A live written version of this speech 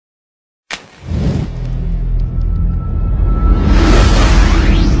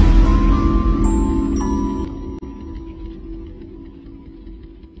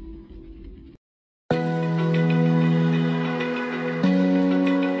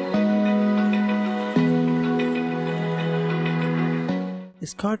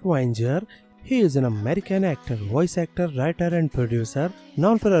Scott Weinger. He is an American actor, voice actor, writer and producer,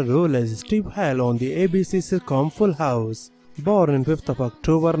 known for a role as Steve Hale on the ABC sitcom Full House. Born on 5th of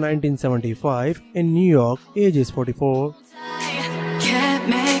October 1975 in New York, age is 44.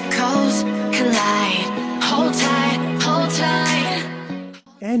 Chemicals collide. Hold tight, hold tight.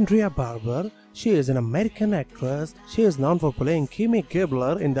 Andrea Barber. She is an American actress. She is known for playing Kimmy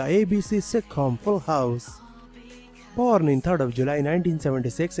Gibbler in the ABC sitcom Full House. Born in 3rd of July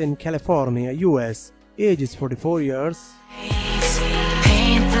 1976 in California, US. Age is 44 years.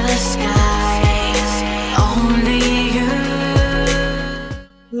 Paint the skies, only you.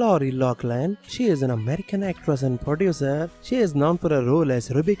 Lori Loughlin. She is an American actress and producer. She is known for a role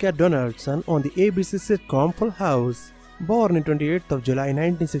as Rebecca Donaldson on the ABC sitcom Full House. Born on 28th of July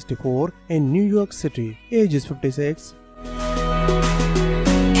 1964 in New York City. Age is 56.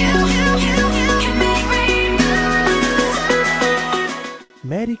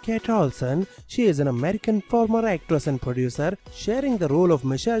 Mary Kate Olsen. She is an American former actress and producer, sharing the role of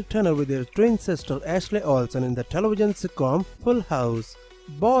Michelle Turner with her twin sister Ashley Olsen in the television sitcom Full House.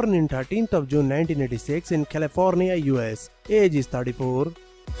 Born on 13th of June 1986 in California, US. Age is 34.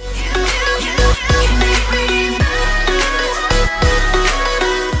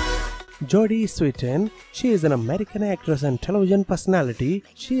 Jodie Sweetin. She is an American actress and television personality.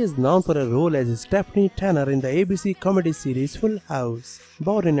 She is known for her role as Stephanie Tanner in the ABC comedy series Full House.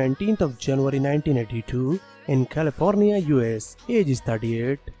 Born on 19th of January 1982 in California, US. Age is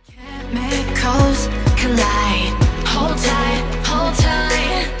 38. Chemicals collide. Hold tight, hold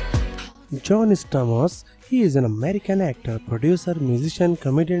tight. John Stamos. He is an American actor, producer, musician,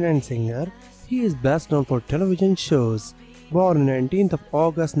 comedian and singer. He is best known for television shows. Born on 19th of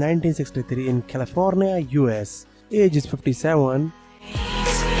August 1963 in California, US. Age is 57.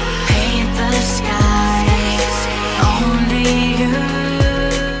 Paint the skies, only you.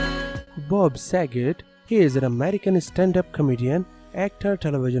 Bob Saget. He is an American stand-up comedian, actor,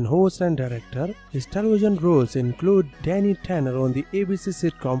 television host and director. His television roles include Danny Tanner on the ABC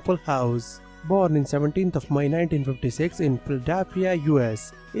sitcom Full House. Born on 17th of May 1956 in Philadelphia,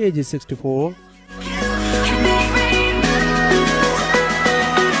 US. Age is 64.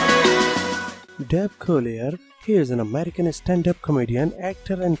 Dave Collier. He is an American stand-up comedian,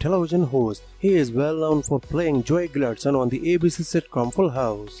 actor and television host. He is well known for playing Joey Gladson on the ABC sitcom Full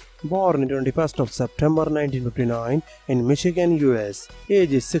House. Born on 21st of September 1959 in Michigan, US.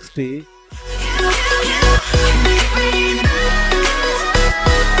 Age is 60.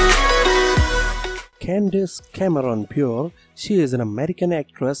 Candace Cameron Bure. She is an American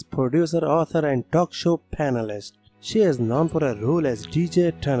actress, producer, author and talk show panelist. She is known for her role as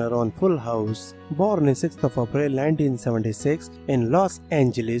DJ Turner on Full House. Born on 6th of April 1976 in Los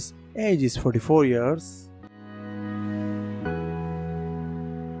Angeles. Age is 44 years.